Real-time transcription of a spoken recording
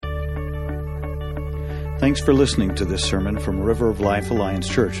Thanks for listening to this sermon from River of Life Alliance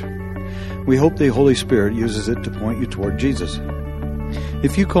Church. We hope the Holy Spirit uses it to point you toward Jesus.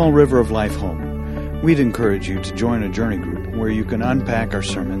 If you call River of Life home, we'd encourage you to join a journey group where you can unpack our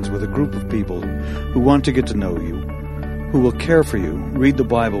sermons with a group of people who want to get to know you, who will care for you, read the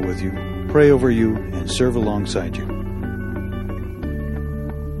Bible with you, pray over you, and serve alongside you.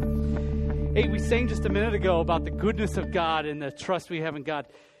 Hey, we sang just a minute ago about the goodness of God and the trust we have in God.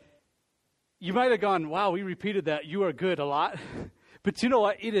 You might have gone, wow, we repeated that, you are good, a lot. But you know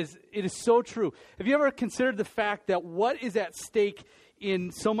what? It is so true. Have you ever considered the fact that what is at stake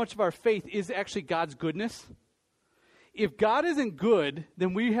in so much of our faith is actually God's goodness? If God isn't good,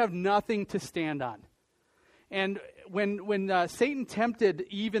 then we have nothing to stand on. And when Satan tempted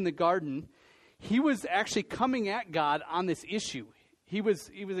Eve in the garden, he was actually coming at God on this issue. He was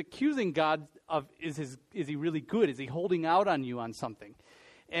accusing God of, is he really good? Is he holding out on you on something?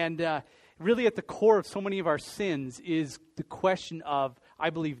 And really at the core of so many of our sins is the question of,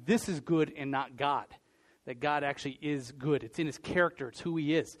 I believe this is good and not God. That God actually is good. It's in his character. It's who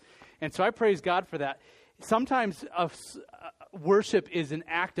he is. And so I praise God for that. Sometimes worship is an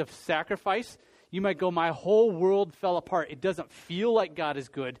act of sacrifice. You might go, my whole world fell apart. It doesn't feel like God is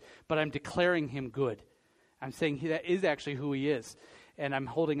good, but I'm declaring him good. I'm saying that is actually who he is. And I'm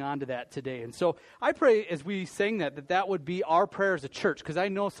holding on to that today. And so I pray as we sang that would be our prayer as a church, because I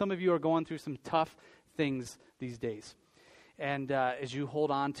know some of you are going through some tough things these days. And as you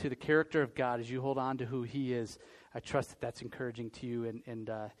hold on to the character of God, as you hold on to who he is, I trust that that's encouraging to you and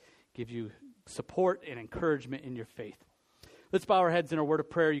give you support and encouragement in your faith. Let's bow our heads in a word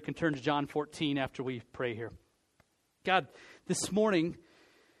of prayer. You can turn to John 14 after we pray here. God, this morning,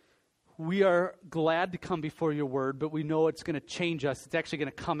 we are glad to come before your word, but we know it's going to change us. It's actually going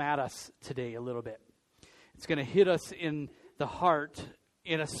to come at us today a little bit. It's going to hit us in the heart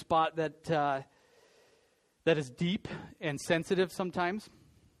in a spot that is deep and sensitive sometimes.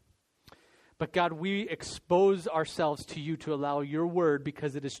 But God, we expose ourselves to you to allow your word,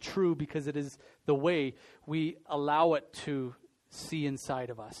 because it is true, because it is the way we allow it to see inside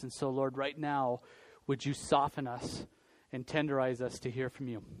of us. And so, Lord, right now, would you soften us and tenderize us to hear from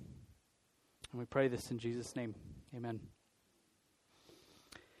you? And we pray this in Jesus' name. Amen.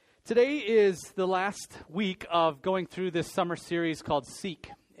 Today is the last week of going through this summer series called Seek.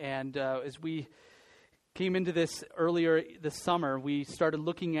 And as we came into this earlier this summer, we started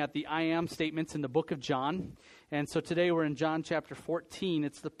looking at the I am statements in the book of John. And so today we're in John chapter 14.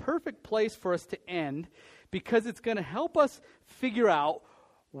 It's the perfect place for us to end, because it's going to help us figure out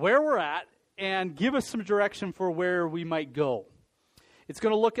where we're at and give us some direction for where we might go. It's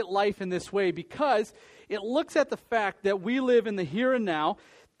going to look at life in this way because it looks at the fact that we live in the here and now.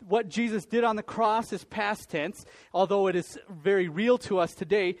 What Jesus did on the cross is past tense, although it is very real to us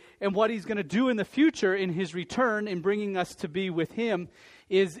today. And what he's going to do in the future in his return in bringing us to be with him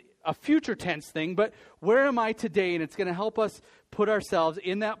is a future tense thing. But where am I today? And it's going to help us put ourselves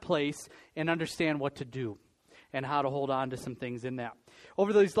in that place and understand what to do and how to hold on to some things in that.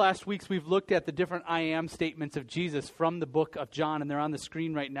 Over these last weeks, we've looked at the different I am statements of Jesus from the book of John, and they're on the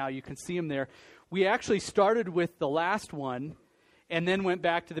screen right now. You can see them there. We actually started with the last one and then went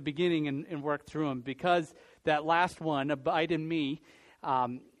back to the beginning and worked through them, because that last one, abide in me,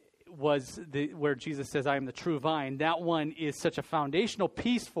 was where Jesus says, I am the true vine. That one is such a foundational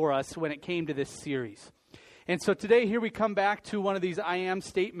piece for us when it came to this series. And so today, here we come back to one of these I am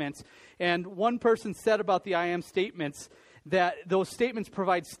statements. And one person said about the I am statements that those statements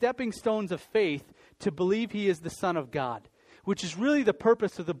provide stepping stones of faith to believe he is the Son of God, which is really the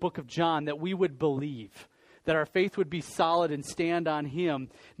purpose of the book of John, that we would believe, that our faith would be solid and stand on him,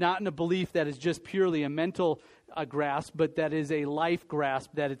 not in a belief that is just purely a mental grasp, but that is a life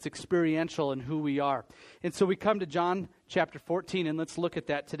grasp, that it's experiential in who we are. And so we come to John chapter 14, and let's look at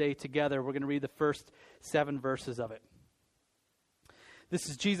that today together. We're going to read the first 7 verses of it. This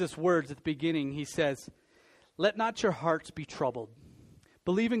is Jesus' words at the beginning. He says, let not your hearts be troubled.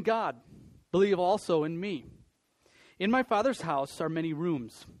 Believe in God. Believe also in me. In my Father's house are many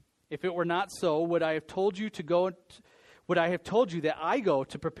rooms. If it were not so, would I have told you that I go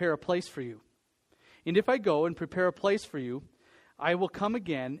to prepare a place for you? And if I go and prepare a place for you, I will come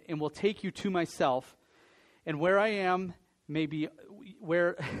again and will take you to myself, and where I am may be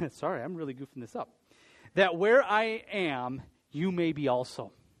where sorry, I'm really goofing this up. That where I am, you may be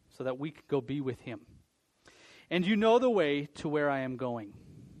also, so that we could go be with him. And you know the way to where I am going.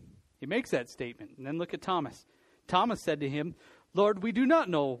 He makes that statement. And then look at Thomas. Thomas said to him, Lord, we do not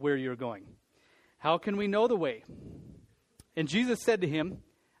know where you're going. How can we know the way? And Jesus said to him,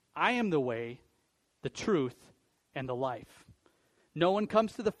 I am the way, the truth, and the life. No one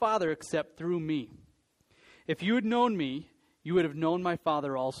comes to the Father except through me. If you had known me, you would have known my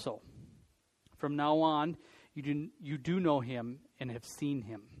Father also. From now on, you do know him and have seen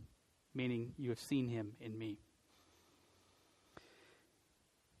him, meaning you have seen him in me.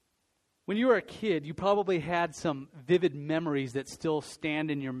 When you were a kid, you probably had some vivid memories that still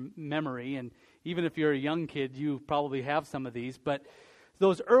stand in your memory, and even if you're a young kid, you probably have some of these, but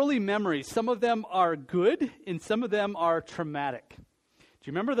those early memories, some of them are good and some of them are traumatic. Do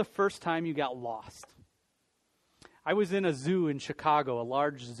you remember the first time you got lost? I was in a zoo in Chicago, a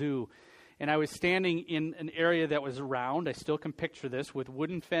large zoo, and I was standing in an area that was round. I still can picture this, with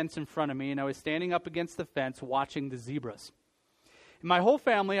wooden fence in front of me, and I was standing up against the fence watching the zebras. And my whole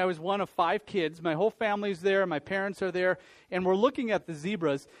family, I was one of 5 kids, my whole family's there, my parents are there, and we're looking at the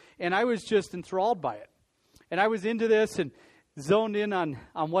zebras, and I was just enthralled by it. And I was into this and zoned in on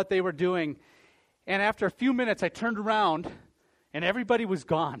what they were doing, and after a few minutes I turned around, and everybody was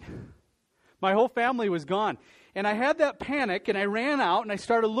gone. My whole family was gone. And I had that panic, and I ran out, and I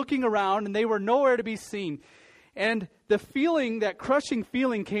started looking around, and they were nowhere to be seen. And the feeling, that crushing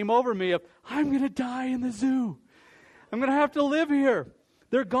feeling came over me of, I'm going to die in the zoo. I'm going to have to live here.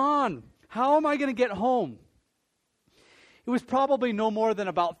 They're gone. How am I going to get home? It was probably no more than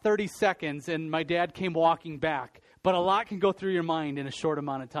about 30 seconds, and my dad came walking back. But a lot can go through your mind in a short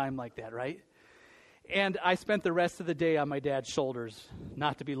amount of time like that, right? And I spent the rest of the day on my dad's shoulders,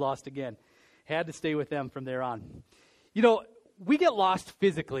 not to be lost again. Had to stay with them from there on. You know, we get lost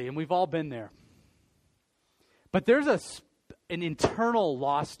physically, and we've all been there. But there's an internal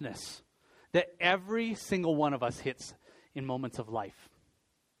lostness that every single one of us hits in moments of life.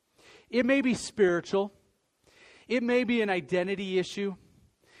 It may be spiritual. It may be an identity issue.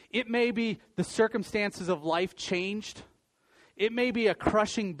 It may be the circumstances of life changed. It may be a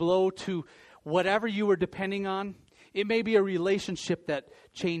crushing blow to whatever you were depending on. It may be a relationship that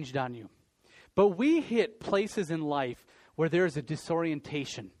changed on you. But we hit places in life where there is a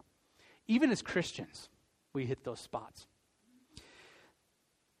disorientation. Even as Christians, we hit those spots.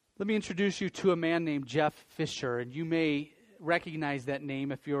 Let me introduce you to a man named Jeff Fisher, and you may recognize that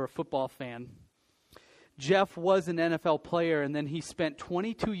name if you're a football fan. Jeff was an NFL player, and then he spent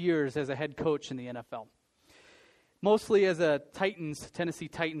 22 years as a head coach in the NFL, mostly as a Tennessee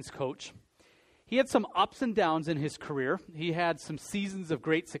Titans coach. He had some ups and downs in his career. He had some seasons of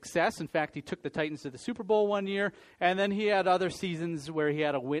great success. In fact, he took the Titans to the Super Bowl one year, and then he had other seasons where he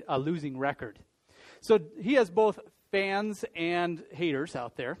had a losing record. So he has both fans and haters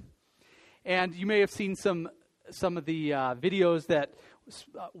out there. And you may have seen some of the videos that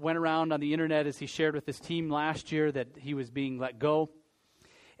went around on the internet as he shared with his team last year that he was being let go.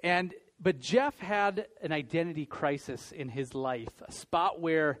 But Jeff had an identity crisis in his life, a spot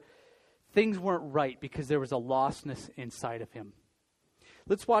where things weren't right because there was a lostness inside of him.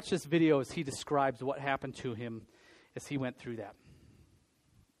 Let's watch this video as he describes what happened to him as he went through that.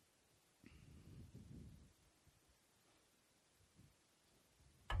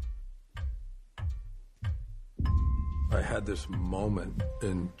 I had this moment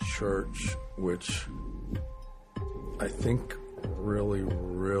in church which I think really,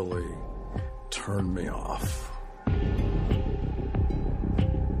 really turned me off.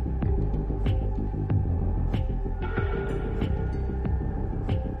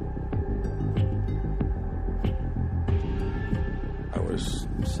 I was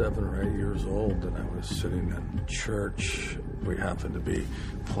 7 or 8 years old, and I was sitting in church. We happened to be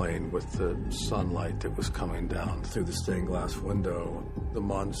playing with the sunlight that was coming down through the stained glass window. The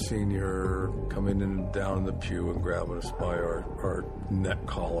Monsignor coming in and down the pew and grabbing us by our neck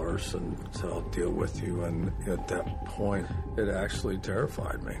collars and said, "I'll deal with you." And at that point, it actually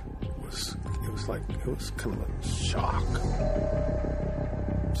terrified me. It was kind of a shock.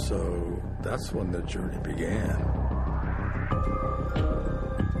 So that's when the journey began.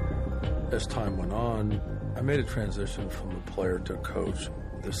 As time went on, I made a transition from a player to a coach.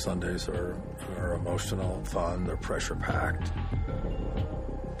 The Sundays are emotional, fun, they're pressure-packed.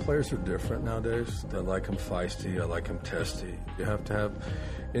 Players are different nowadays. I like them feisty, I like them testy. You have to have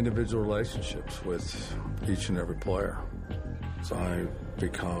individual relationships with each and every player. So I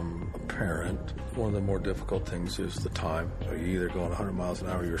become a parent. One of the more difficult things is the time. You either going 100 miles an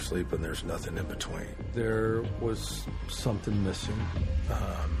hour or you're sleeping, there's nothing in between. There was something missing.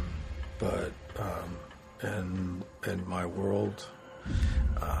 But in my world,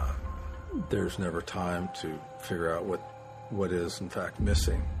 there's never time to figure out what is in fact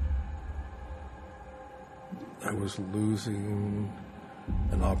missing. I was losing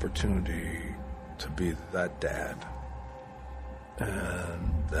an opportunity to be that dad,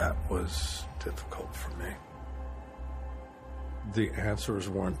 and that was difficult for me. The answers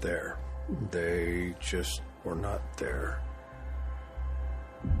weren't there. They just were not there.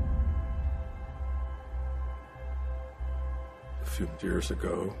 A few years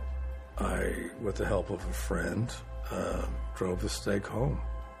ago, I, with the help of a friend, drove the stake home.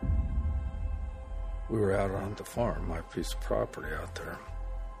 We were out on the farm, my piece of property out there.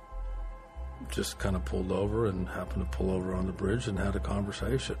 Just kind of pulled over and happened to pull over on the bridge and had a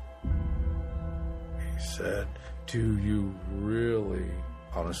conversation. He said, "Do you really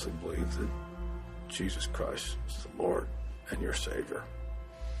honestly believe that Jesus Christ is the Lord and your Savior?"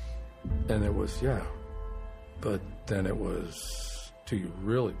 And it was, yeah. But then it was, "Do you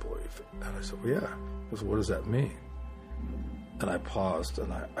really believe it?" And I said, "Well, yeah." He goes, "What does that mean?" And I paused,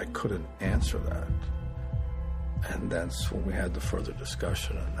 and I couldn't answer that. And that's when we had the further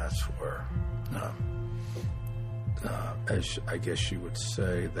discussion, and that's where, as I guess you would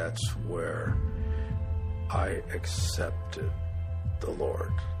say, that's where I accepted the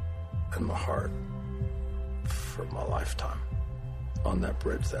Lord in my heart for my lifetime on that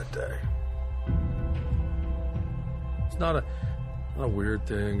bridge that day. It's not a weird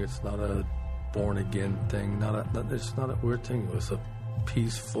thing. It's not a born again thing. It's not a weird thing. It was a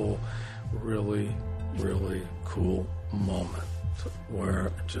peaceful, really, really cool moment where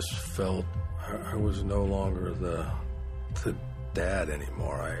I just felt I was no longer the dad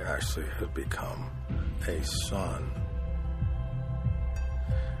anymore. I actually had become a son.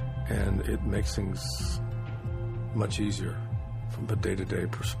 And it makes things much easier from a day-to-day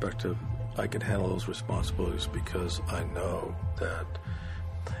perspective. I can handle those responsibilities because I know that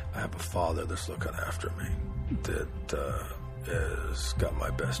I have a father that's looking after me, that has got my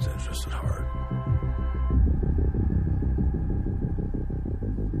best interest at heart.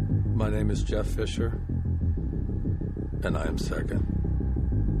 My name is Jeff Fisher, and I am second.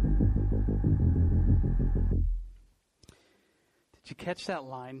 Did you catch that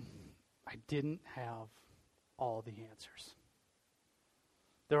line? I didn't have all the answers.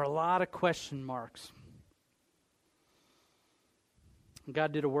 There are a lot of question marks.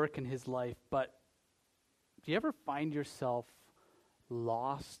 God did a work in his life, but do you ever find yourself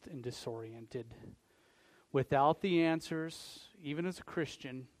lost and disoriented without the answers, even as a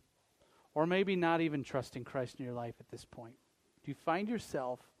Christian, or maybe not even trusting Christ in your life at this point? Do you find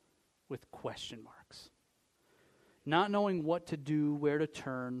yourself with question marks, not knowing what to do, where to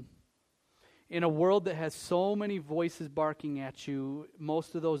turn, in a world that has so many voices barking at you,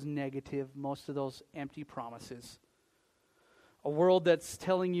 most of those negative, most of those empty promises? A world that's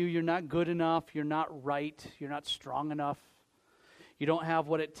telling you you're not good enough, you're not right, you're not strong enough, you don't have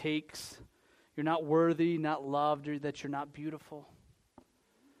what it takes, you're not worthy, not loved, or that you're not beautiful.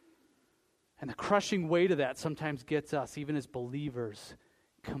 And the crushing weight of that sometimes gets us, even as believers,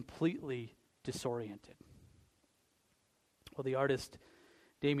 completely disoriented. Well, the artist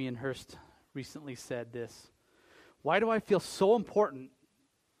Damien Hirst recently said this: "Why do I feel so important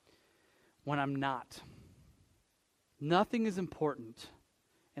when I'm not? Nothing is important,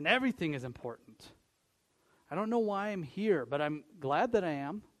 and everything is important. I don't know why I'm here, but I'm glad that I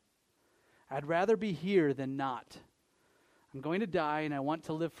am. I'd rather be here than not. I'm going to die, and I want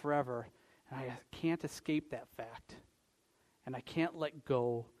to live forever, and I can't escape that fact, and I can't let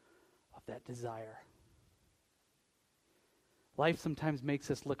go of that desire." Life sometimes makes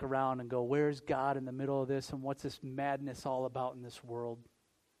us look around and go, where's God in the middle of this, and what's this madness all about in this world?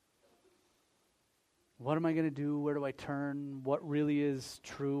 What am I going to do? Where do I turn? What really is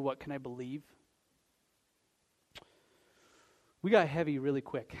true? What can I believe? We got heavy really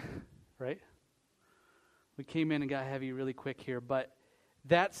quick, right? We came in and got heavy really quick here, but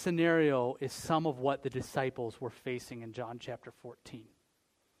that scenario is some of what the disciples were facing in John chapter 14.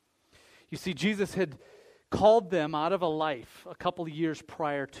 You see, Jesus had called them out of a life a couple of years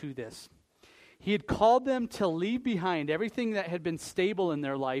prior to this. He had called them to leave behind everything that had been stable in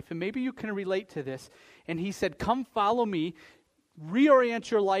their life, and maybe you can relate to this. And he said, "Come follow me, reorient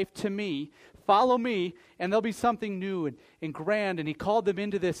your life to me, follow me, and there'll be something new and grand." And he called them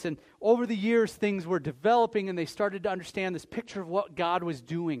into this, and over the years things were developing, and they started to understand this picture of what God was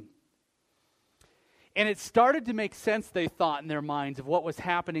doing. And it started to make sense, they thought, in their minds of what was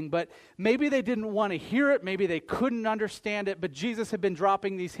happening, but maybe they didn't want to hear it, maybe they couldn't understand it, but Jesus had been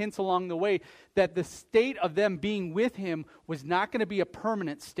dropping these hints along the way that the state of them being with him was not going to be a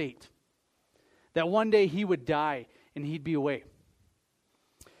permanent state. That one day he would die and he'd be away.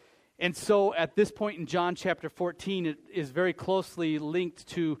 And so at this point in John chapter 14, it is very closely linked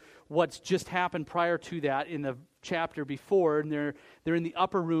to what's just happened prior to that in the chapter before. And they're in the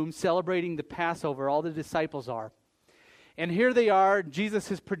upper room celebrating the Passover. All the disciples are. And here they are. Jesus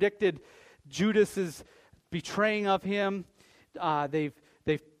has predicted Judas's betraying of him.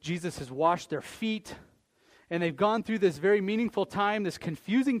 Jesus has washed their feet. and they've gone through this very meaningful time, this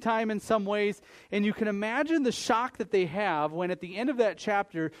confusing time in some ways, and you can imagine the shock that they have when at the end of that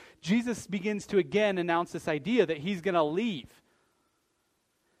chapter, Jesus begins to again announce this idea that he's going to leave.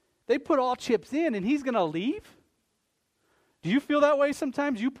 They put all chips in and he's going to leave? Do you feel that way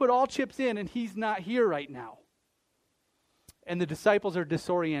sometimes? You put all chips in and he's not here right now. And the disciples are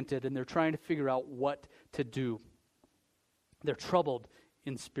disoriented and they're trying to figure out what to do. They're troubled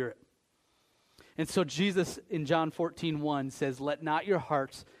in spirit. And so Jesus in John 14:1 says, "Let not your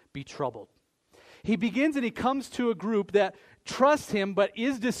hearts be troubled." He begins and he comes to a group that trusts him but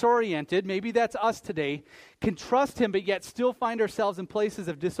is disoriented. Maybe that's us today. Can trust him but yet still find ourselves in places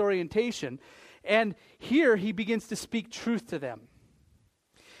of disorientation. And here he begins to speak truth to them.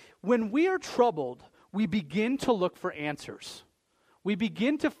 When we are troubled, we begin to look for answers. We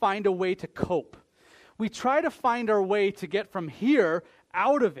begin to find a way to cope. We try to find our way to get from here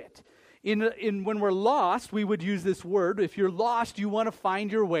out of it. When we're lost, we would use this word. If you're lost, you want to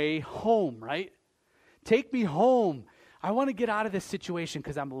find your way home, right? Take me home. I want to get out of this situation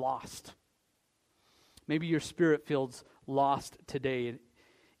because I'm lost. Maybe your spirit feels lost today,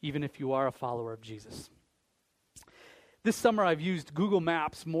 even if you are a follower of Jesus. This summer, I've used Google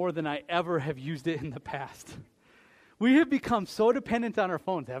Maps more than I ever have used it in the past. We have become so dependent on our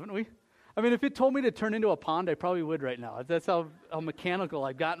phones, haven't we? I mean, if it told me to turn into a pond, I probably would right now. That's how mechanical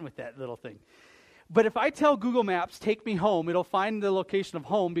I've gotten with that little thing. But if I tell Google Maps, take me home, it'll find the location of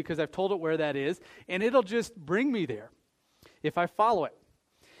home because I've told it where that is, and it'll just bring me there if I follow it.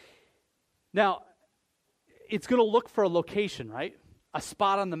 Now, it's going to look for a location, right? A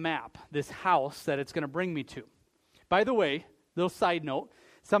spot on the map, this house that it's going to bring me to. By the way, little side note,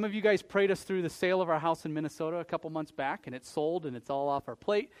 some of you guys prayed us through the sale of our house in Minnesota a couple months back, and it's sold, and it's all off our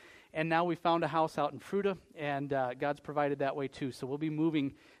plate. And now we found a house out in Fruta, and God's provided that way too. So we'll be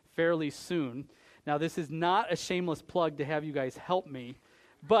moving fairly soon. Now, this is not a shameless plug to have you guys help me,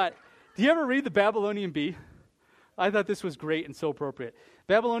 but do you ever read the Babylonian Bee? I thought this was great and so appropriate.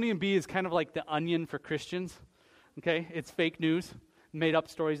 Babylonian Bee is kind of like the Onion for Christians. Okay, it's fake news, made up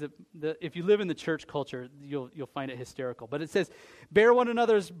stories that if you live in the church culture, you'll find it hysterical. But it says, "Bear one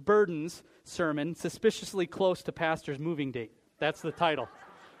another's burdens," sermon, suspiciously close to pastor's moving date. That's the title.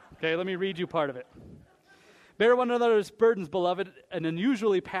 Okay, let me read you part of it. "Bear one another's burdens, beloved. An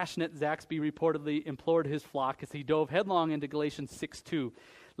unusually passionate Zaxby reportedly implored his flock as he dove headlong into Galatians 6:2.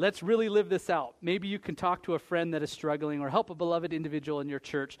 Let's really live this out. Maybe you can talk to a friend that is struggling or help a beloved individual in your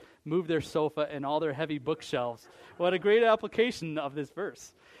church move their sofa and all their heavy bookshelves." What a great application of this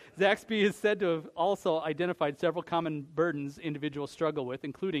verse. Zaxby is said to have also identified several common burdens individuals struggle with,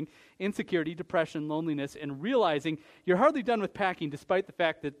 including insecurity, depression, loneliness, and realizing you're hardly done with packing despite the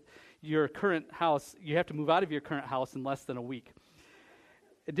fact that your current house, you have to move out of your current house in less than a week.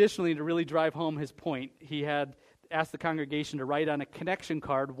 Additionally, to really drive home his point, he had asked the congregation to write on a connection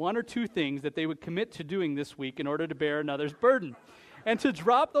card one or two things that they would commit to doing this week in order to bear another's burden, and to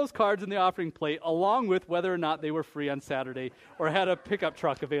drop those cards in the offering plate along with whether or not they were free on Saturday or had a pickup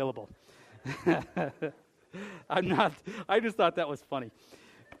truck available. I just thought that was funny,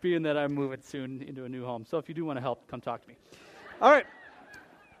 being that I'm moving soon into a new home. So if you do want to help, come talk to me. All right.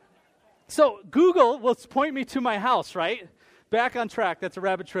 So Google will point me to my house, right? Back on track. That's a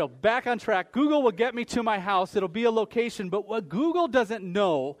rabbit trail. Back on track. Google will get me to my house. It'll be a location. But what Google doesn't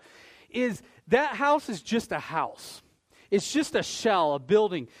know is that house is just a house. It's just a shell, a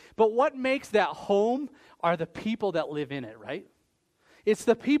building. But what makes that home are the people that live in it, right? It's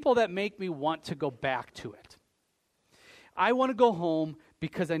the people that make me want to go back to it. I want to go home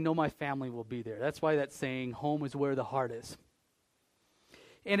because I know my family will be there. That's why that saying, home is where the heart is.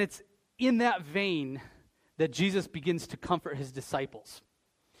 And it's in that vein that Jesus begins to comfort his disciples.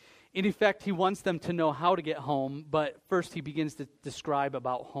 In effect, he wants them to know how to get home, but first he begins to describe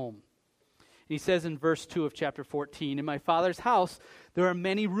about home. He says in verse 2 of chapter 14, "In my Father's house there are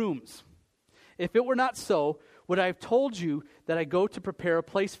many rooms. If it were not so, would I have told you that I go to prepare a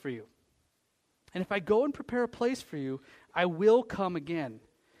place for you? And if I go and prepare a place for you, I will come again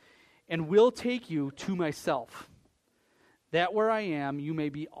and will take you to myself, that where I am, you may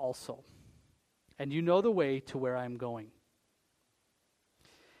be also. And you know the way to where I am going."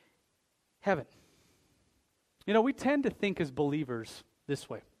 Heaven. You know, we tend to think as believers this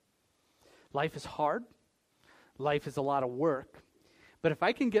way. Life is hard. Life is a lot of work. But if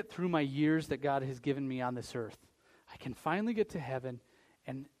I can get through my years that God has given me on this earth, I can finally get to heaven,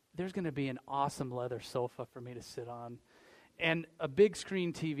 and there's going to be an awesome leather sofa for me to sit on, and a big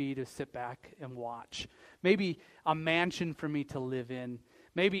screen TV to sit back and watch. Maybe a mansion for me to live in.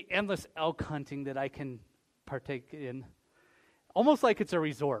 Maybe endless elk hunting that I can partake in. Almost like it's a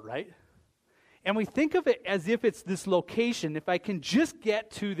resort, right? And we think of it as if it's this location. If I can just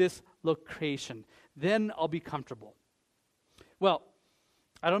get to this location, then I'll be comfortable. Well,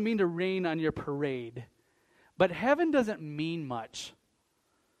 I don't mean to rain on your parade, but heaven doesn't mean much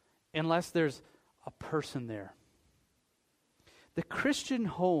unless there's a person there. The Christian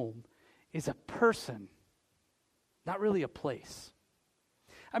home is a person, not really a place.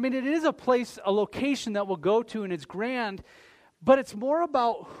 I mean, it is a place, a location that we'll go to, and it's grand, but it's more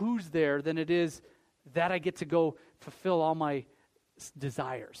about who's there than it is that I get to go fulfill all my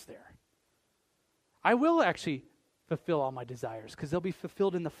desires there. I will actually fulfill all my desires because they'll be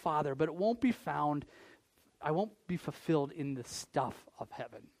fulfilled in the Father, but I won't be fulfilled in the stuff of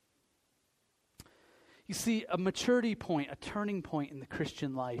heaven. You see, a maturity point, a turning point in the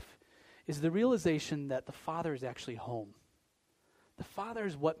Christian life is the realization that the Father is actually home. The Father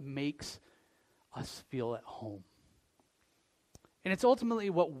is what makes us feel at home. And it's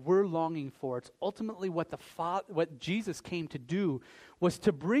ultimately what we're longing for. It's ultimately what what Jesus came to do, was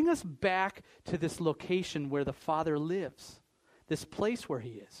to bring us back to this location where the Father lives, this place where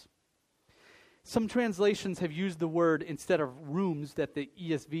He is. Some translations have used the word, instead of rooms that the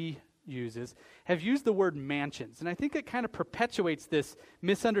ESV uses, have used the word mansions. And I think it kind of perpetuates this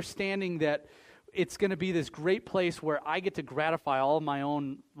misunderstanding that it's going to be this great place where I get to gratify all of my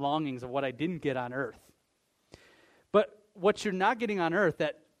own longings of what I didn't get on earth. But what you're not getting on earth,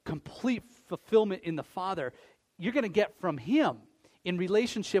 that complete fulfillment in the Father, you're going to get from Him, in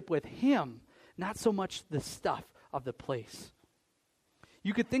relationship with Him, not so much the stuff of the place.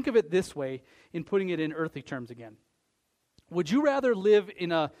 You could think of it this way, in putting it in earthly terms again. Would you rather live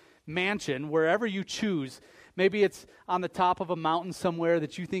in a mansion, wherever you choose? Maybe it's on the top of a mountain somewhere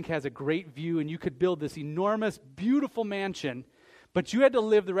that you think has a great view, and you could build this enormous, beautiful mansion, but you had to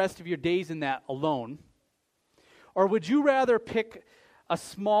live the rest of your days in that alone. Or would you rather pick a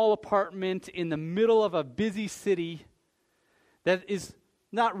small apartment in the middle of a busy city that is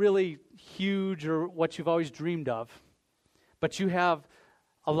not really huge or what you've always dreamed of, but you have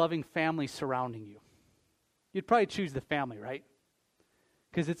a loving family surrounding you? You'd probably choose the family, right?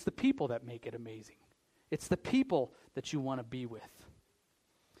 Because it's the people that make it amazing. It's the people that you want to be with.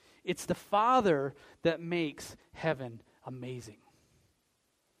 It's the Father that makes heaven amazing.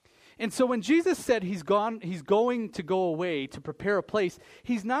 And so when Jesus said he's going to go away to prepare a place,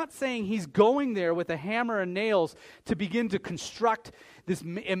 He's not saying He's going there with a hammer and nails to begin to construct this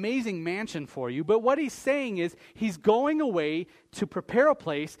amazing mansion for you. But what He's saying is He's going away to prepare a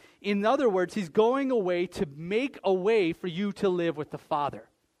place. In other words, He's going away to make a way for you to live with the Father.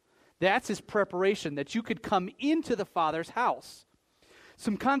 That's His preparation, that you could come into the Father's house.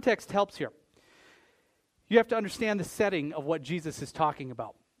 Some context helps here. You have to understand the setting of what Jesus is talking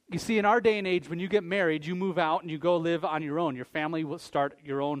about. You see, in our day and age, when you get married, you move out and you go live on your own. Your family will start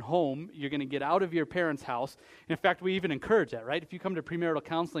your own home. You're going to get out of your parents' house. In fact, we even encourage that, right? If you come to premarital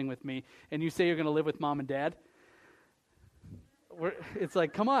counseling with me and you say you're going to live with mom and dad, it's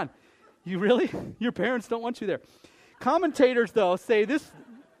like, come on. You really? Your parents don't want you there. Commentators, though, say this,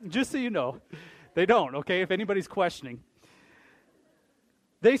 just so you know, they don't, okay, if anybody's questioning.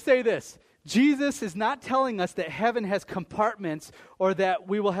 They say this: Jesus is not telling us that heaven has compartments or that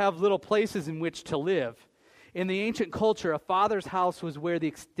we will have little places in which to live. In the ancient culture, a father's house was where the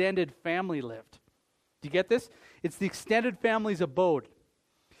extended family lived. Do you get this? It's the extended family's abode.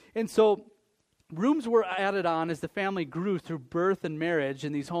 And so rooms were added on as the family grew through birth and marriage,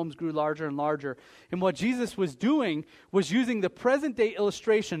 and these homes grew larger and larger. And what Jesus was doing was using the present-day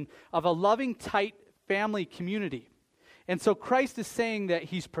illustration of a loving, tight family community. And so Christ is saying that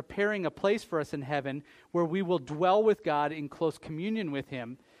He's preparing a place for us in heaven where we will dwell with God in close communion with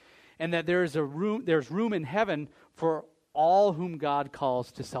Him, and that there's room in heaven for all whom God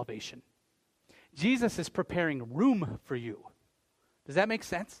calls to salvation. Jesus is preparing room for you. Does that make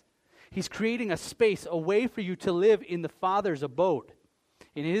sense? He's creating a space, a way for you to live in the Father's abode,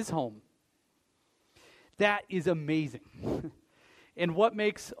 in His home. That is amazing. And what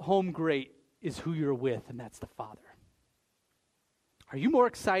makes home great is who you're with, and that's the Father. Are you more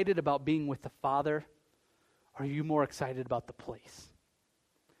excited about being with the Father, or are you more excited about the place?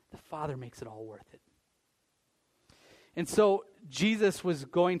 The Father makes it all worth it. And so Jesus was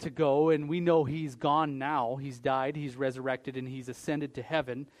going to go, and we know He's gone now. He's died, He's resurrected, and He's ascended to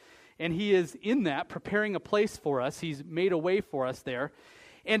heaven. And He is in that, preparing a place for us. He's made a way for us there.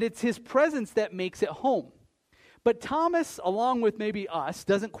 And it's His presence that makes it home. But Thomas, along with maybe us,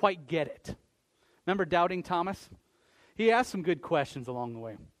 doesn't quite get it. Remember doubting Thomas? He asked some good questions along the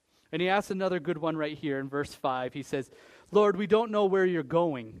way. And he asked another good one right here in verse 5. He says, Lord, we don't know where you're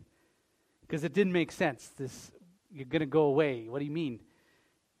going, because it didn't make sense. You're going to go away. What do you mean?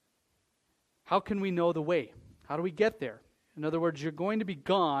 how can we know the way? How do we get there? In other words, you're going to be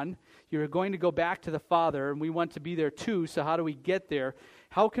gone. You're going to go back to the Father, and we want to be there too, so how do we get there?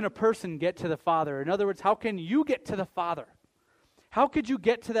 How can a person get to the Father? In other words, how can you get to the Father? How could you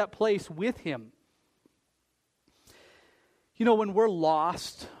get to that place with Him? You know, when we're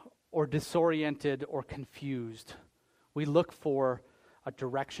lost or disoriented or confused, we look for a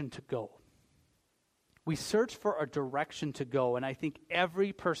direction to go. We search for a direction to go, and I think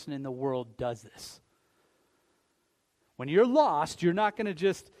every person in the world does this. When you're lost, you're not going to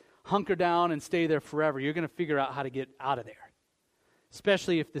just hunker down and stay there forever. You're going to figure out how to get out of there,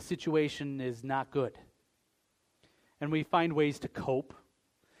 especially if the situation is not good. And we find ways to cope,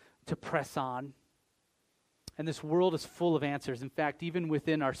 to press on. And this world is full of answers. In fact, even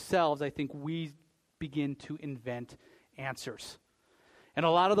within ourselves, I think we begin to invent answers. And a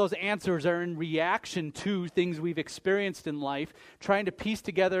lot of those answers are in reaction to things we've experienced in life, trying to piece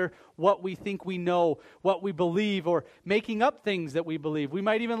together what we think we know, what we believe, or making up things that we believe. We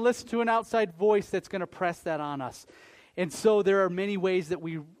might even listen to an outside voice that's going to press that on us. And so there are many ways that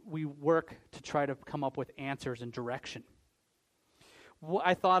we work to try to come up with answers and direction.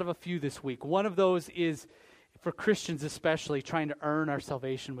 I thought of a few this week. One of those is, for Christians especially, trying to earn our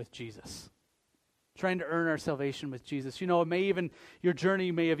salvation with Jesus. Trying to earn our salvation with Jesus. You know, your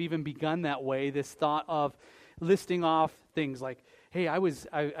journey may have even begun that way, this thought of listing off things like, hey,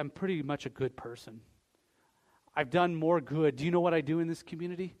 I'm pretty much a good person. I've done more good. Do you know what I do in this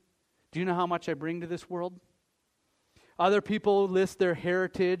community? Do you know how much I bring to this world? Other people list their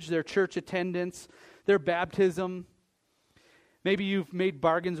heritage, their church attendance, their baptism. Maybe you've made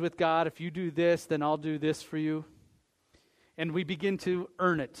bargains with God. If you do this, then I'll do this for you. And we begin to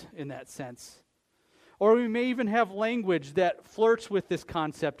earn it in that sense. Or we may even have language that flirts with this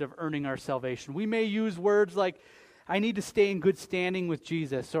concept of earning our salvation. We may use words like, I need to stay in good standing with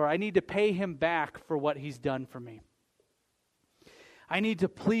Jesus, or I need to pay Him back for what He's done for me. I need to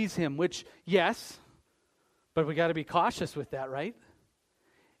please Him, which, yes, but we got to be cautious with that, right?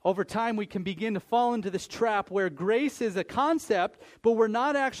 Over time, we can begin to fall into this trap where grace is a concept, but we're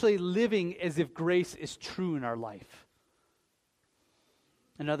not actually living as if grace is true in our life.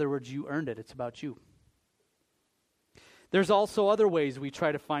 In other words, you earned it. It's about you. There's also other ways we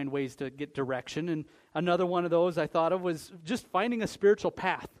try to find ways to get direction, and another one of those I thought of was just finding a spiritual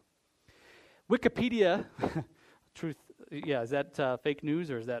path. Wikipedia, is that fake news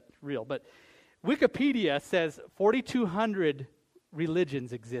or is that real? But Wikipedia says 4,200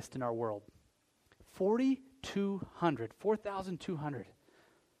 religions exist in our world. 4,200.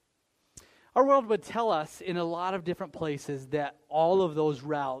 Our world would tell us in a lot of different places that all of those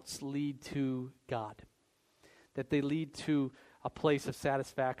routes lead to God. That they lead to a place of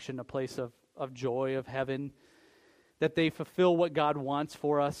satisfaction, a place of joy, of heaven, that they fulfill what God wants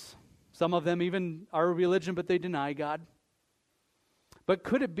for us. Some of them even are a religion, but they deny God. But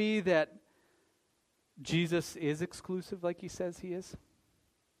could it be that Jesus is exclusive like He says He is?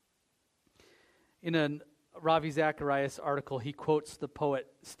 In a Ravi Zacharias article, he quotes the poet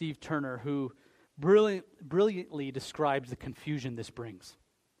Steve Turner, who brilliantly describes the confusion this brings.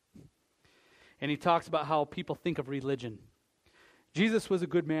 And he talks about how people think of religion. Jesus was a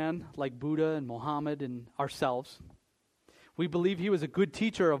good man, like Buddha and Muhammad and ourselves. We believe He was a good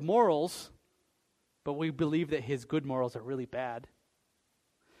teacher of morals, but we believe that His good morals are really bad.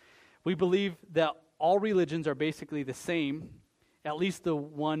 We believe that all religions are basically the same, at least the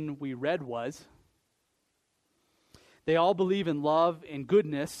one we read was. They all believe in love and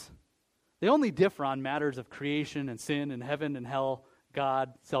goodness. They only differ on matters of creation and sin and heaven and hell,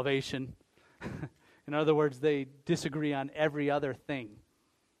 God, salvation. In other words, they disagree on every other thing,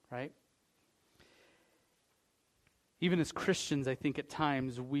 right? Even as Christians, I think at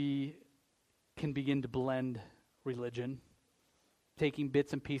times we can begin to blend religion, taking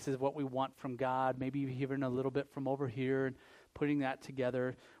bits and pieces of what we want from God, maybe even a little bit from over here, and putting that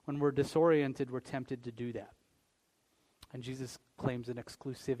together. When we're disoriented, we're tempted to do that. And Jesus claims an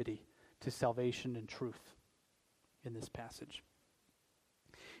exclusivity to salvation and truth in this passage.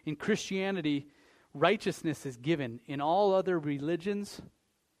 In Christianity, righteousness is given. In all other religions,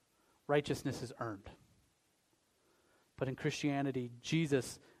 righteousness is earned. But in Christianity,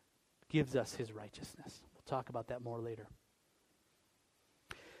 Jesus gives us His righteousness. We'll talk about that more later.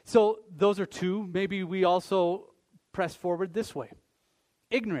 So those are two. Maybe we also press forward this way.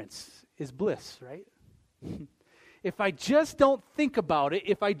 Ignorance is bliss, right? If I just don't think about it,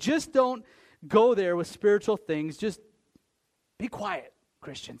 if I just don't go there with spiritual things, just be quiet,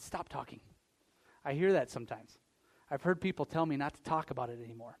 Christians. Stop talking. I hear that sometimes. I've heard people tell me not to talk about it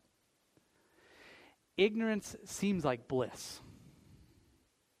anymore. Ignorance seems like bliss.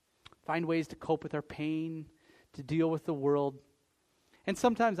 If find ways to cope with our pain, to deal with the world. And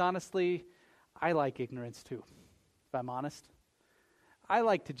sometimes, honestly, I like ignorance too, if I'm honest. I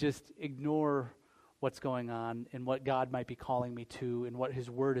like to just ignore what's going on and what God might be calling me to and what His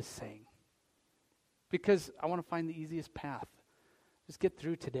Word is saying. Because I want to find the easiest path. Just get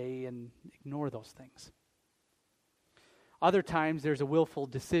through today and ignore those things. Other times, there's a willful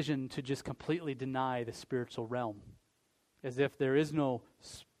decision to just completely deny the spiritual realm, as if there is no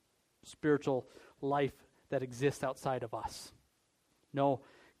spiritual life that exists outside of us. No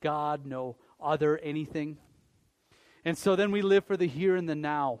God, no other anything. And so then we live for the here and the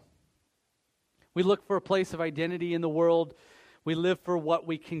now. We look for a place of identity in the world. We live for what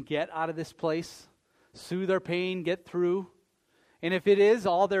we can get out of this place, soothe our pain, get through. And if it is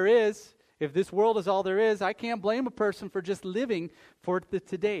all there is, if this world is all there is, I can't blame a person for just living for the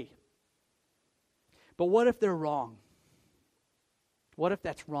today. But what if they're wrong? What if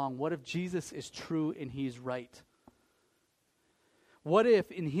that's wrong? What if Jesus is true and He's right? What if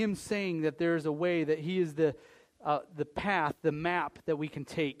in Him saying that there is a way, that He is the path, the map that we can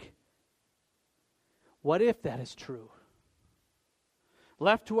take? What if that is true?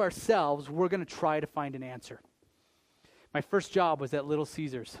 Left to ourselves, we're going to try to find an answer. My first job was at Little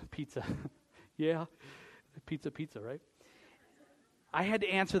Caesars Pizza. Yeah, pizza, right? I had to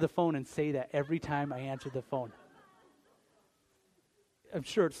answer the phone and say that every time I answered the phone. I'm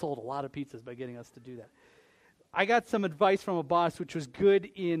sure it sold a lot of pizzas by getting us to do that. I got some advice from a boss which was good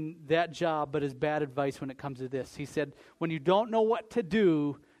in that job, but is bad advice when it comes to this. He said, when you don't know what to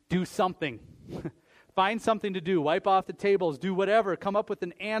do something. Find something to do. Wipe off the tables. Do whatever. Come up with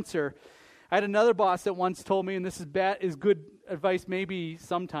an answer. I had another boss that once told me, and this is good advice maybe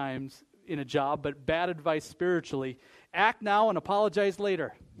sometimes in a job, but bad advice spiritually. Act now and apologize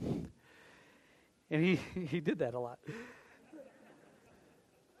later. And he did that a lot.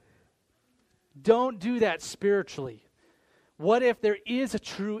 Don't do that spiritually. What if there is a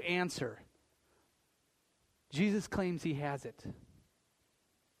true answer? Jesus claims He has it.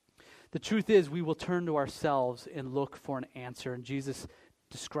 The truth is, we will turn to ourselves and look for an answer, and Jesus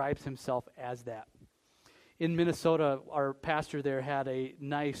describes Himself as that. In Minnesota, our pastor there had a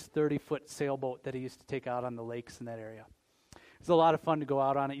nice 30-foot sailboat that he used to take out on the lakes in that area. It was a lot of fun to go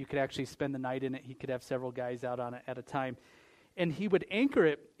out on it. You could actually spend the night in it. He could have several guys out on it at a time. And he would anchor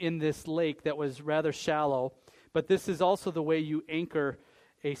it in this lake that was rather shallow, but this is also the way you anchor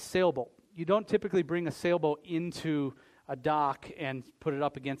a sailboat. You don't typically bring a sailboat into a dock and put it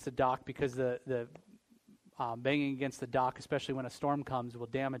up against the dock, because the banging against the dock, especially when a storm comes, will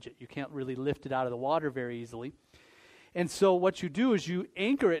damage it. You can't really lift it out of the water very easily. And so what you do is you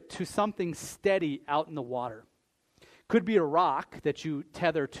anchor it to something steady out in the water. Could be a rock that you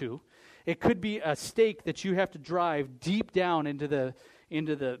tether to. It could be a stake that you have to drive deep down into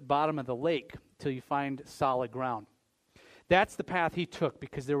the bottom of the lake till you find solid ground. That's the path he took,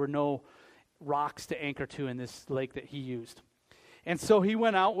 because there were no rocks to anchor to in this lake that he used. And so he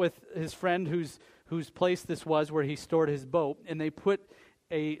went out with his friend whose place this was, where he stored his boat, and they put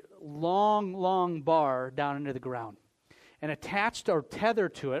a long bar down into the ground and attached or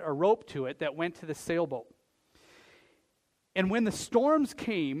tethered to it, a rope to it that went to the sailboat. And when the storms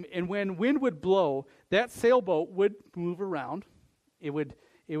came and when wind would blow, that sailboat would move around. It would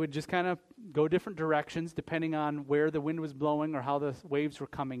just kind of go different directions depending on where the wind was blowing or how the waves were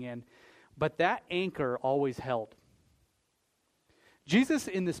coming in. But that anchor always held. Jesus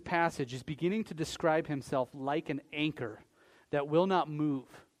in this passage is beginning to describe Himself like an anchor that will not move,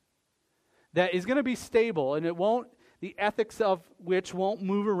 that is going to be stable, and the ethics of which won't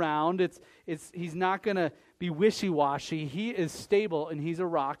move around. He's not going to be wishy-washy. He is stable, and He's a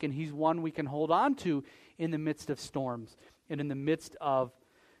rock, and He's one we can hold on to in the midst of storms and in the midst of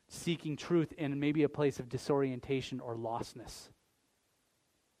seeking truth in maybe a place of disorientation or lostness.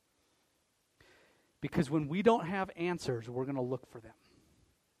 Because when we don't have answers, we're going to look for them.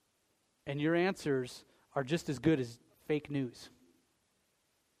 And your answers are just as good as fake news.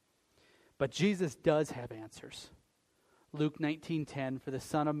 But Jesus does have answers. Luke 19:10, for the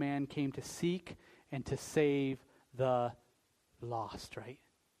Son of Man came to seek and to save the lost, right?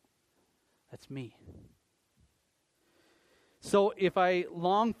 That's me. So if I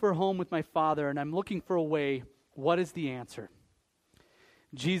long for home with my Father and I'm looking for a way, what is the answer?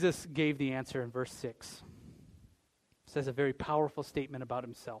 Jesus gave the answer in verse 6. It says a very powerful statement about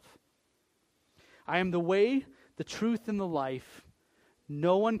Himself. I am the way, the truth, and the life.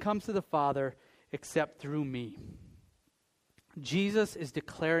 No one comes to the Father except through me. Jesus is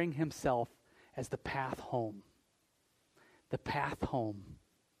declaring Himself as the path home. The path home.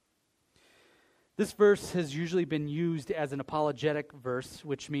 This verse has usually been used as an apologetic verse,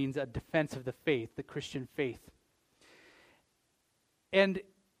 which means a defense of the faith, the Christian faith. And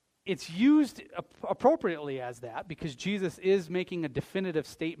it's used appropriately as that because Jesus is making a definitive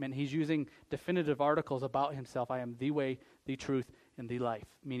statement. He's using definitive articles about himself. I am the way, the truth, and the life,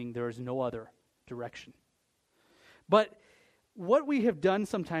 meaning there is no other direction. But what we have done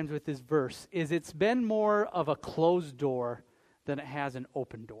sometimes with this verse is it's been more of a closed door than it has an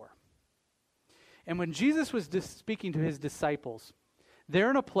open door. And when Jesus was speaking to his disciples, they're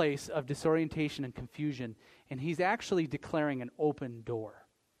in a place of disorientation and confusion, and he's actually declaring an open door.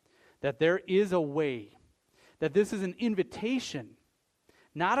 That there is a way, that this is an invitation,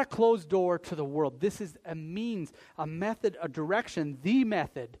 not a closed door to the world. This is a means, a method, a direction, the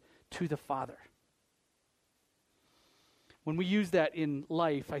method to the Father. When we use that in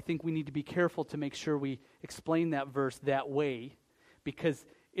life, I think we need to be careful to make sure we explain that verse that way, because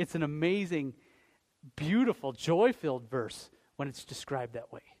it's an amazing, beautiful, joy-filled verse when it's described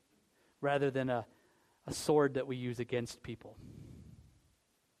that way, rather than a sword that we use against people.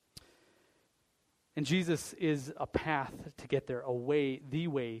 And Jesus is a path to get there, a way, the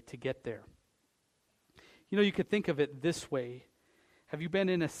way to get there. You know, you could think of it this way. Have you been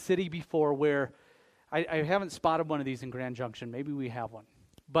in a city before where, I haven't spotted one of these in Grand Junction, maybe we have one,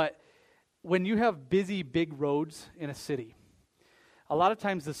 but when you have busy, big roads in a city, a lot of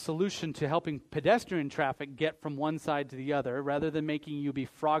times the solution to helping pedestrian traffic get from one side to the other, rather than making you be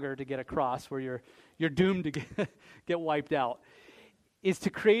Frogger to get across where you're doomed to get wiped out, is to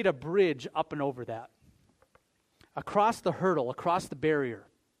create a bridge up and over that. Across the hurdle, across the barrier.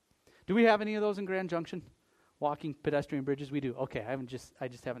 Do we have any of those in Grand Junction? Walking pedestrian bridges? We do. Okay, I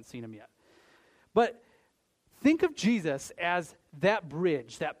just haven't seen them yet. But think of Jesus as that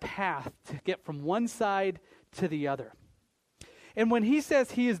bridge, that path to get from one side to the other. And when he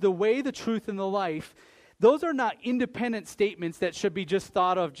says he is the way, the truth, and the life, those are not independent statements that should be just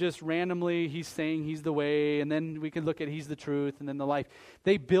thought of just randomly. He's saying he's the way, and then we can look at he's the truth, and then the life.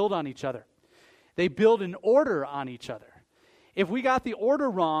 They build on each other. They build an order on each other. If we got the order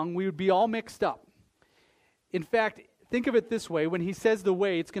wrong, we would be all mixed up. In fact, think of it this way. When he says the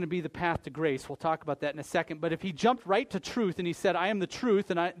way, it's going to be the path to grace. We'll talk about that in a second. But if he jumped right to truth and he said, I am the truth,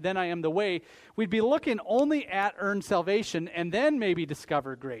 and then I am the way, we'd be looking only at earned salvation and then maybe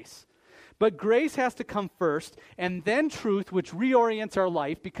discover grace. But grace has to come first, and then truth, which reorients our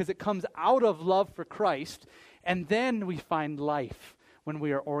life because it comes out of love for Christ, and then we find life when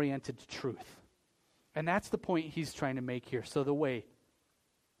we are oriented to truth. And that's the point he's trying to make here. So the way.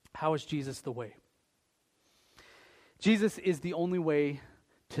 How is Jesus the way? Jesus is the only way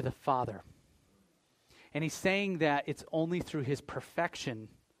to the Father. And he's saying that it's only through his perfection,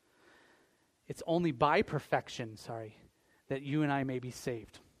 it's only by perfection, that you and I may be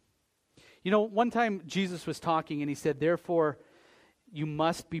saved. You know, one time Jesus was talking and he said, therefore, you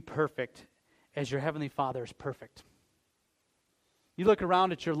must be perfect as your heavenly Father is perfect. You look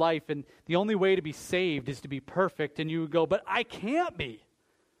around at your life and the only way to be saved is to be perfect, and you would go, but I can't be.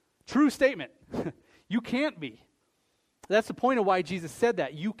 True statement. You can't be. That's the point of why Jesus said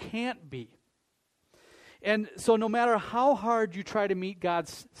that. You can't be. And so no matter how hard you try to meet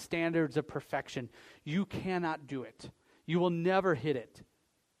God's standards of perfection, you cannot do it. You will never hit it.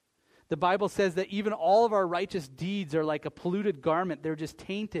 The Bible says that even all of our righteous deeds are like a polluted garment. They're just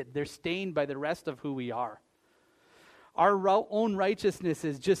tainted. They're stained by the rest of who we are. Our own righteousness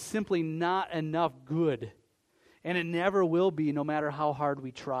is just simply not enough good. And it never will be, no matter how hard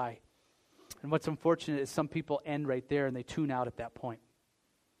we try. And what's unfortunate is some people end right there and they tune out at that point.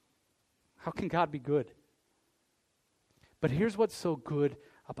 How can God be good? But here's what's so good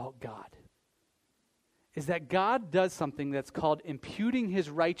about God. Is that God does something that's called imputing his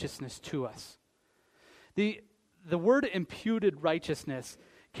righteousness to us. The word imputed righteousness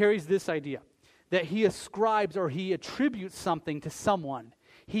carries this idea, that he ascribes or he attributes something to someone.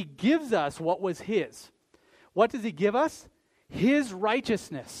 He gives us what was his. What does he give us? His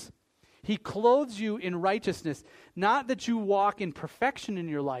righteousness. He clothes you in righteousness, not that you walk in perfection in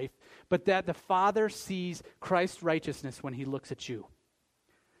your life, but that the Father sees Christ's righteousness when he looks at you.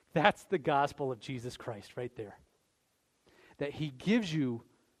 That's the gospel of Jesus Christ right there. That he gives you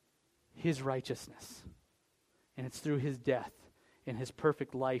his righteousness. And it's through his death and his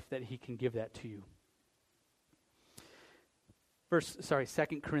perfect life that he can give that to you.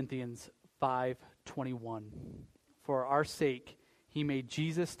 2 Corinthians 5:21. For our sake he made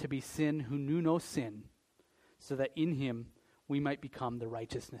Jesus to be sin who knew no sin, so that in him we might become the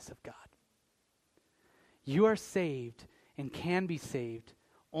righteousness of God. You are saved and can be saved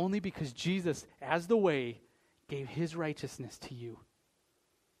only because Jesus, as the way, gave his righteousness to you.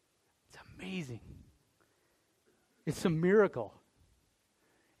 It's amazing. It's a miracle.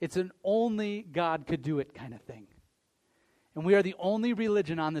 It's an only God could do it kind of thing. And we are the only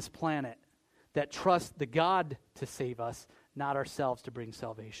religion on this planet that trusts the God to save us, not ourselves to bring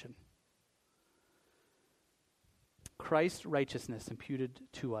salvation. Christ's righteousness imputed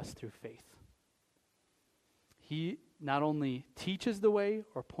to us through faith. He not only teaches the way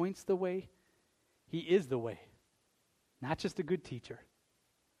or points the way, he is the way. Not just a good teacher.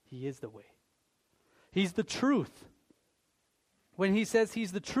 He is the way. He's the truth. When he says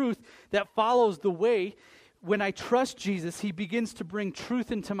he's the truth that follows the way, when I trust Jesus, he begins to bring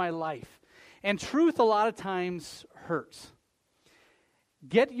truth into my life. And truth a lot of times hurts.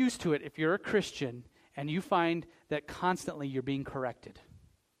 Get used to it if you're a Christian and you find that constantly you're being corrected.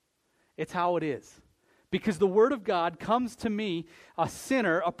 It's how it is. Because the Word of God comes to me, a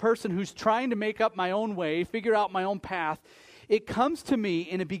sinner, a person who's trying to make up my own way, figure out my own path. It comes to me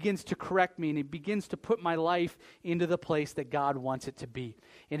and it begins to correct me and it begins to put my life into the place that God wants it to be.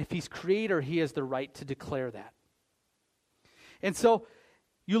 And if he's creator, he has the right to declare that. And so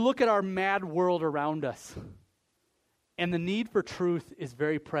you look at our mad world around us, and the need for truth is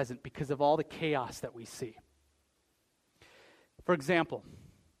very present because of all the chaos that we see. For example,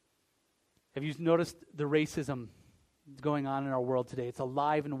 have you noticed the racism going on in our world today? It's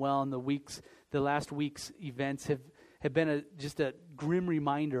alive and well, and the last week's events have been just a grim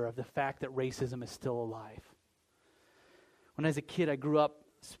reminder of the fact that racism is still alive. When I was a kid, I grew up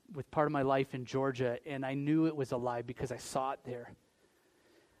with part of my life in Georgia, and I knew it was alive because I saw it there.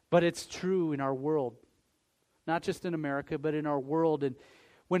 But it's true in our world, not just in America, but in our world. And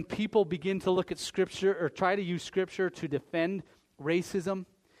when people begin to look at Scripture or try to use Scripture to defend racism,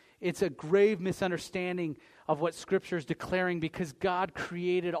 it's a grave misunderstanding of what Scripture is declaring, because God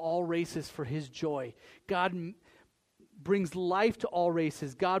created all races for his joy. God brings life to all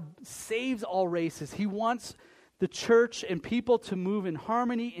races. God saves all races. He wants the church and people to move in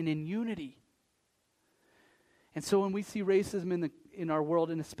harmony and in unity. And so when we see racism in our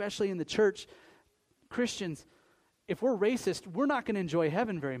world, and especially in the church, Christians, if we're racist, we're not going to enjoy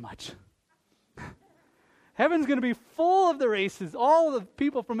heaven very much. Heaven's going to be full of the races, all of the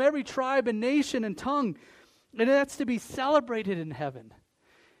people from every tribe and nation and tongue. And that's to be celebrated in heaven.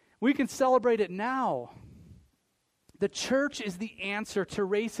 We can celebrate it now. The church is the answer to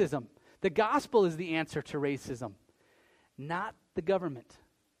racism. The gospel is the answer to racism, not the government.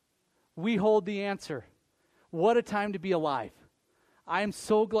 We hold the answer. What a time to be alive. I am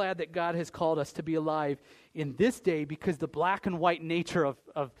so glad that God has called us to be alive in this day, because the black and white nature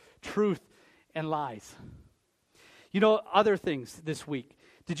of truth and lies. You know, other things this week.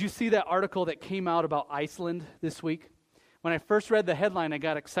 Did you see that article that came out about Iceland this week? When I first read the headline, I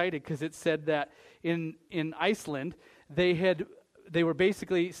got excited because it said that in Iceland, they were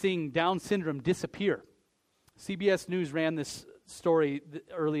basically seeing Down syndrome disappear. CBS News ran this story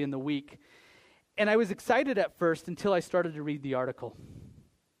early in the week. And I was excited at first until I started to read the article.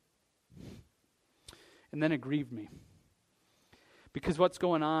 And then it grieved me. Because what's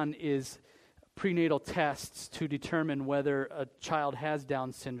going on is prenatal tests to determine whether a child has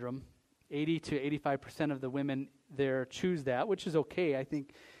Down syndrome. 80 to 85% of the women there choose that, which is okay. I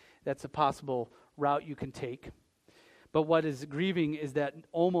think that's a possible route you can take. But what is grieving is that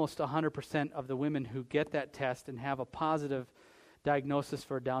almost 100% of the women who get that test and have a positive diagnosis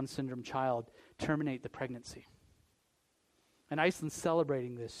for a Down syndrome child terminate the pregnancy. And Iceland's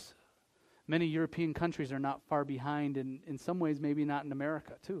celebrating this. Many European countries are not far behind, and in some ways maybe not in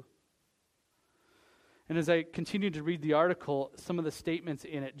America too. And as I continued to read the article, some of the statements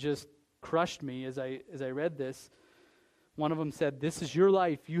in it just crushed me as I read this. One of them said, "This is your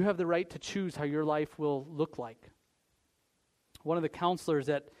life. You have the right to choose how your life will look like." One of the counselors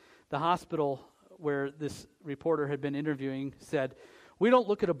at the hospital where this reporter had been interviewing said, "We don't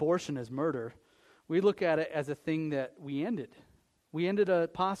look at abortion as murder. We look at it as a thing that we ended. We ended a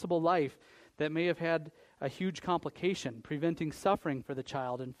possible life that may have had a huge complication, preventing suffering for the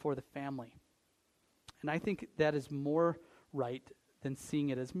child and for the family." And I think that is more right than seeing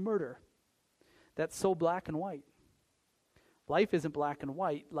it as murder. That's so black and white. Life isn't black and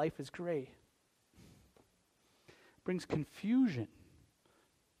white. Life is gray. It brings confusion.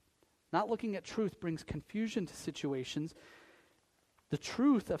 Not looking at truth brings confusion to situations. The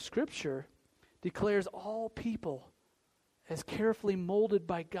truth of Scripture declares all people as carefully molded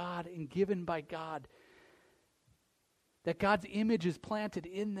by God and given by God, that God's image is planted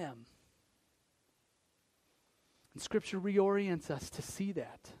in them. And Scripture reorients us to see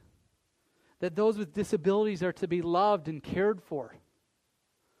that those with disabilities are to be loved and cared for,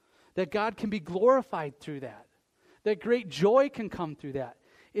 that God can be glorified through that great joy can come through that.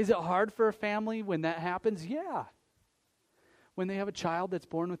 Is it hard for a family when that happens? Yeah. When they have a child that's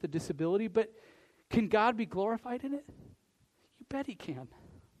born with a disability, but can God be glorified in it? You bet He can.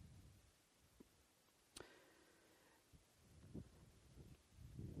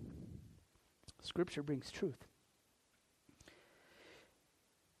 Scripture brings truth.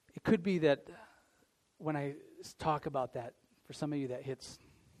 It could be that when I talk about that, for some of you that hits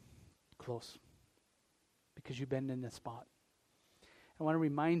close because you've been in this spot. I want to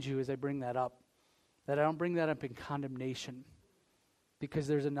remind you as I bring that up that I don't bring that up in condemnation, because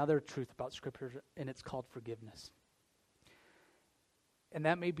there's another truth about Scripture, and it's called forgiveness. And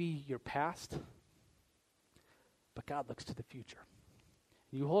that may be your past, but God looks to the future.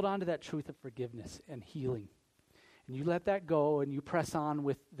 You hold on to that truth of forgiveness and healing, and you let that go, and you press on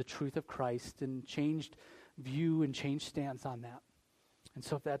with the truth of Christ and changed view and changed stance on that. And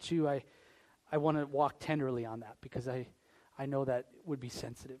so if that's you, I want to walk tenderly on that, because I know that would be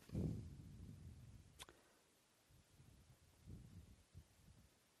sensitive.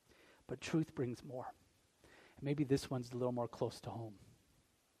 But truth brings more. And maybe this one's a little more close to home.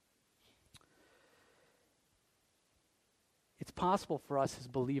 It's possible for us as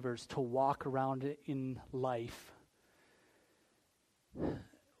believers to walk around in life,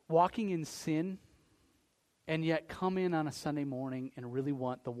 walking in sin, and yet come in on a Sunday morning and really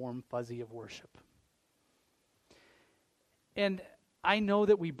want the warm fuzzy of worship. And I know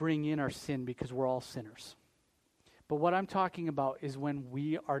that we bring in our sin because we're all sinners. But what I'm talking about is when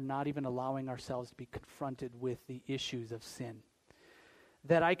we are not even allowing ourselves to be confronted with the issues of sin.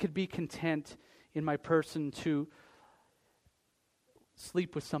 That I could be content in my person to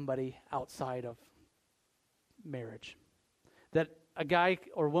sleep with somebody outside of marriage. That a guy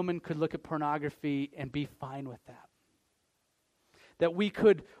or woman could look at pornography and be fine with that. That we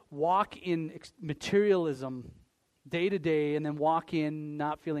could walk in materialism day to day and then walk in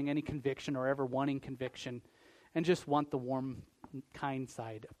not feeling any conviction or ever wanting conviction and just want the warm, kind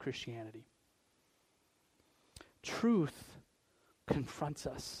side of Christianity. Truth confronts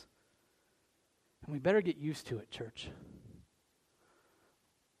us. And we better get used to it, church.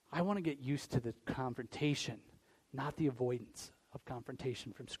 I want to get used to the confrontation, not the avoidance of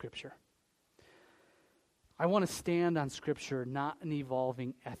confrontation from Scripture. I want to stand on Scripture, not an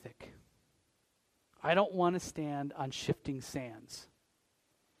evolving ethic. I don't want to stand on shifting sands.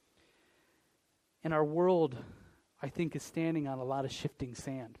 And our world, I think, is standing on a lot of shifting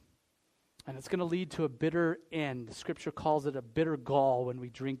sand. And it's going to lead to a bitter end. Scripture calls it a bitter gall when we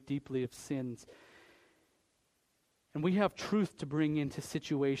drink deeply of sins. And we have truth to bring into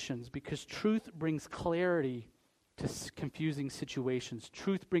situations, because truth brings clarity to confusing situations.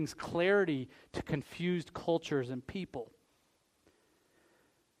 Truth brings clarity to confused cultures and people.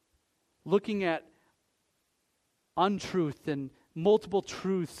 Looking at untruth and multiple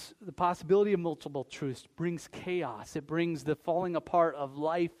truths, the possibility of multiple truths brings chaos. It brings the falling apart of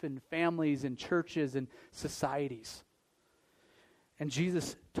life and families and churches and societies. And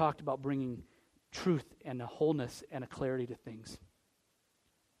Jesus talked about bringing truth and a wholeness and a clarity to things.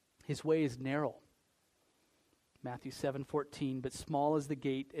 His way is narrow. Matthew 7:14, but small is the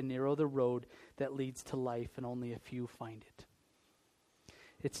gate and narrow the road that leads to life, and only a few find it.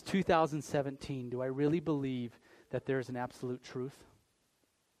 It's 2017. Do I really believe that there is an absolute truth?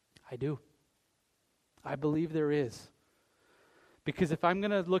 I do. I believe there is. Because if I'm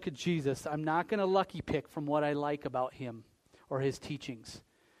going to look at Jesus, I'm not going to lucky pick from what I like about him or his teachings.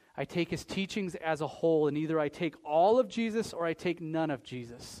 I take his teachings as a whole, and either I take all of Jesus or I take none of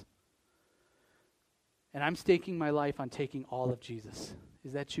Jesus. And I'm staking my life on taking all of Jesus.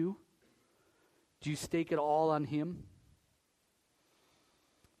 Is that you? Do you stake it all on him?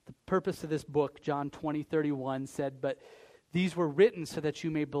 The purpose of this book, John 20:31, said, but these were written so that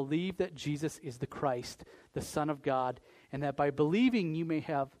you may believe that Jesus is the Christ, the Son of God, and that by believing you may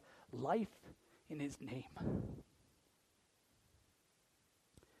have life in his name.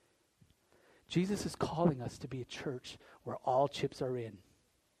 Jesus is calling us to be a church where all chips are in.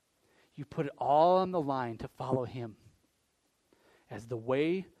 You put it all on the line to follow him as the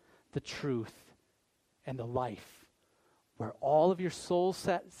way, the truth, and the life, where all of your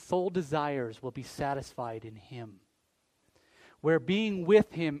soul desires will be satisfied in him. Where being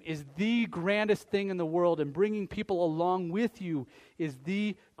with him is the grandest thing in the world, and bringing people along with you is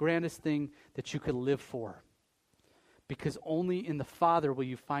the grandest thing that you could live for. Because only in the Father will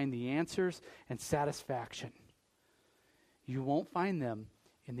you find the answers and satisfaction. You won't find them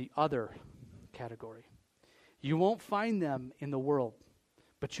in the other category. You won't find them in the world,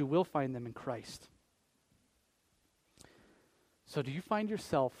 but you will find them in Christ. So do you find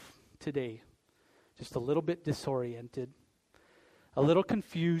yourself today just a little bit disoriented, a little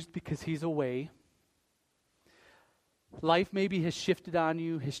confused because he's away. Life maybe has shifted on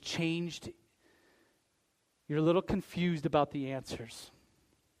you, has changed. You're a little confused about the answers.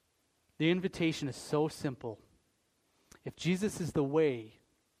 The invitation is so simple. If Jesus is the way,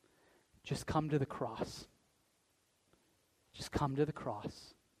 just come to the cross. Just come to the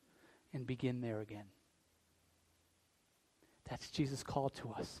cross and begin there again. That's Jesus' call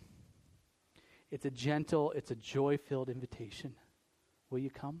to us. It's a gentle, it's a joy-filled invitation. Will you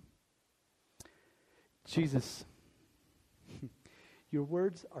come? Jesus, your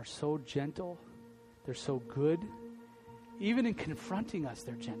words are so gentle. They're so good. Even in confronting us,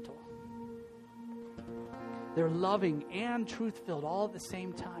 they're gentle. They're loving and truth-filled all at the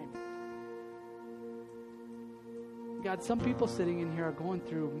same time. God, some people sitting in here are going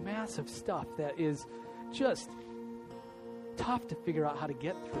through massive stuff that is just tough to figure out how to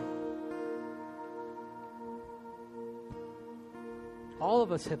get through. All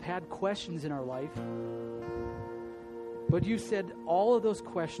of us have had questions in our life, but you said all of those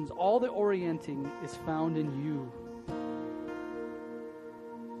questions, all the orienting is found in you.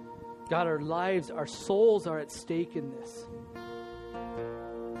 God, our lives, our souls are at stake in this.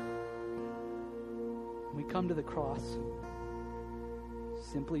 We come to the cross,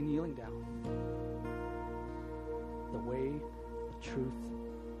 simply kneeling down. The way, the truth,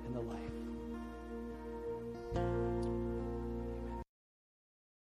 and the life.